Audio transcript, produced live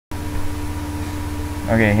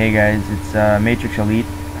Okay, hey guys, it's MaTriX ELiiTe.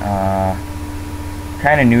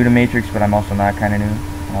 Kind of new to MaTriX, but I'm also not kind of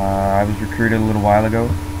new. I was recruited a little while ago,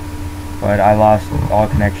 but I lost all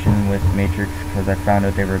connection with MaTriX because I found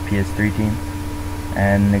out they were a PS3 team,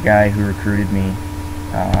 and the guy who recruited me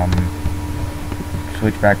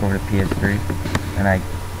switched back over to PS3, and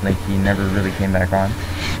he never really came back on.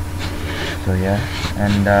 So yeah,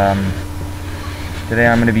 and today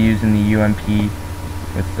I'm going to be using the UMP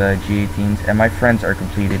with the G18s, and my friends are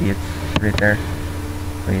complete idiots right there.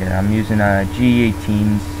 But yeah, I'm using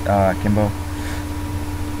G18s Kimbo.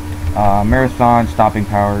 Marathon, stopping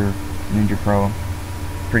power, Ninja Pro.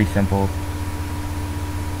 Pretty simple.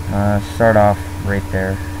 Start off right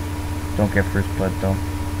there. Don't get first blood though.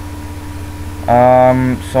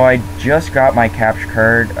 So I just got my capture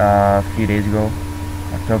card a few days ago,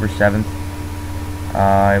 October 7th.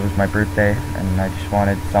 It was my birthday, and I just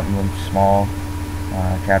wanted something small.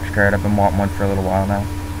 Capture card. I've been wanting one for a little while now.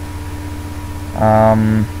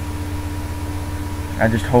 I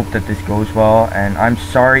just hope that this goes well, and I'm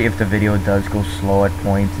sorry if the video does go slow at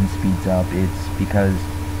points and speeds up. It's because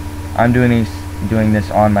I'm doing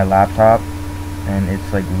this on my laptop, and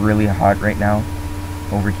it's like really hot right now,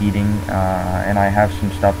 overheating, and I have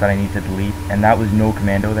some stuff that I need to delete, and that was no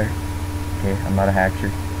commando there. Okay, I'm not a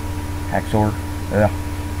hacksaw. Ugh.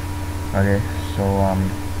 Okay, so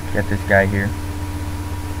get this guy here.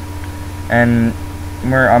 And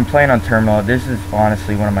I'm playing on Terminal. This is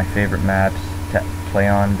honestly one of my favorite maps to play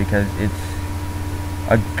on because it's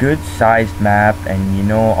a good sized map, and you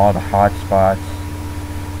know all the hot spots.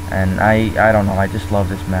 And I don't know, I just love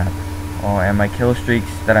this map. Oh, and my kill streaks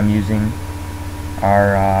that I'm using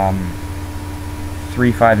are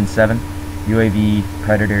 3, 5, and 7, UAV,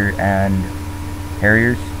 Predator, and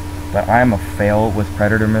Harriers. But I'm a fail with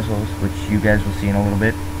Predator missiles, which you guys will see in a little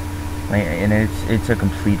bit. And it's a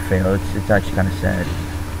complete fail. It's actually kind of sad.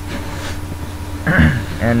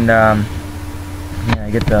 And yeah, I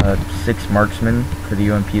get the 6 marksman for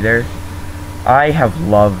the UMP there. I have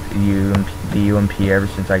loved the UMP ever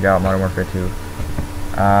since I got Modern Warfare 2.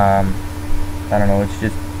 I don't know, it's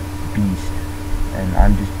just beast, and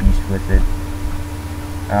I'm just beast with it.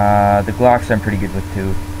 The Glocks I'm pretty good with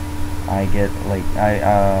too. I get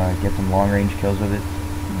some long range kills with it.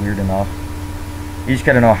 Weird enough. You just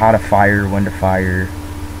gotta know how to fire, when to fire,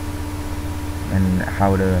 and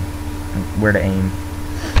where to aim.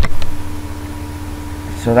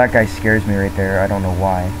 So that guy scares me right there. I don't know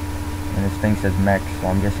why. And this thing says Mex, so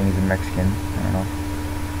I'm guessing he's a Mexican. I don't know.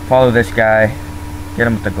 Follow this guy. Get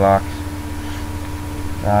him with the Glocks.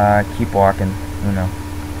 Keep walking. You know.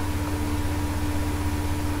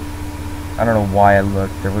 I don't know why I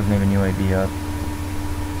looked. There wasn't even UAV up.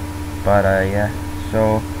 But yeah.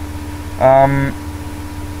 So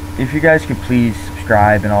if you guys could please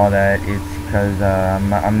subscribe and all that, it's because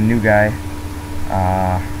I'm a new guy,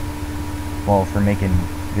 well, for making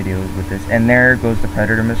videos with this. And there goes the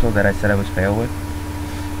Predator missile that I said I was fail with.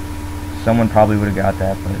 Someone probably would have got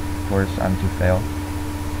that, but of course I'm too fail.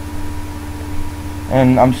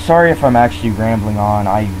 And I'm sorry if I'm actually rambling on.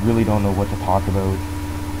 I really don't know what to talk about.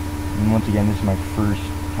 And once again, this is my first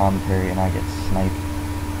commentary, and I get sniped.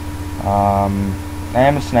 I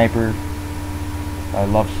am a sniper. I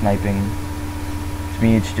love sniping. To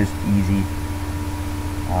me, it's just easy.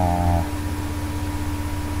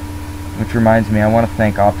 Which reminds me, I want to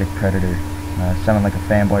thank Optic Predator. Sounding like a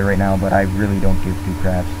fanboy right now, but I really don't give two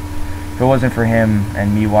craps. If it wasn't for him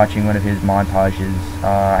and me watching one of his montages,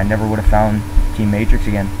 I never would have found Team MaTriX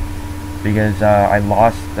again, because I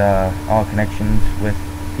lost all connections with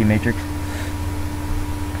Team MaTriX.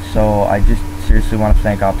 So I just seriously want to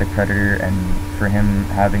thank Optic Predator, and for him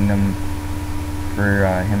having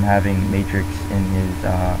MaTriX in his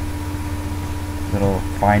little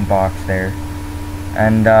find box there.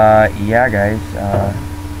 And yeah guys,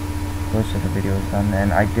 most of the video is done,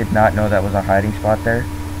 and I did not know that was a hiding spot there.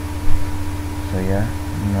 So yeah,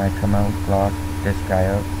 and I come out, block this guy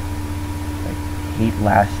out. I hate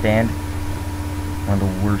last stand. One of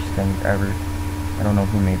the worst things ever. I don't know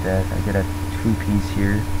who made that. I get a 2-piece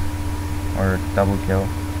here, or a double kill,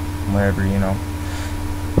 whatever, you know.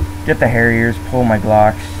 Get the Harriers, pull my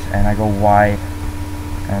Glocks, and I go wide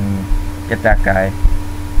and get that guy.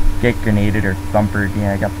 Get grenaded or thumpered.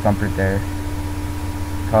 Yeah, I got thumpered there.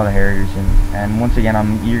 Call the Harriers in, and once again,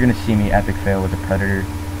 you're gonna see me epic fail with the Predator.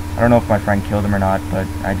 I don't know if my friend killed him or not, but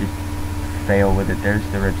I just fail with it. There's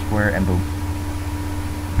the red square, and boom.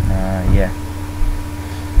 Yeah.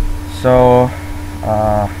 So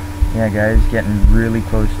yeah guys, getting really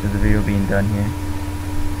close to the video being done here.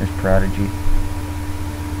 There's Prodigy.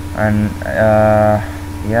 And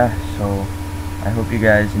yeah, so I hope you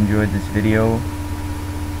guys enjoyed this video.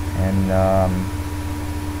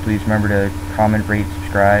 And please remember to comment, rate,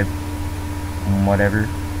 subscribe, and whatever.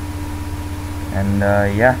 And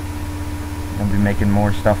yeah, I'll be making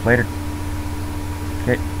more stuff later.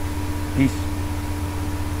 Okay, peace.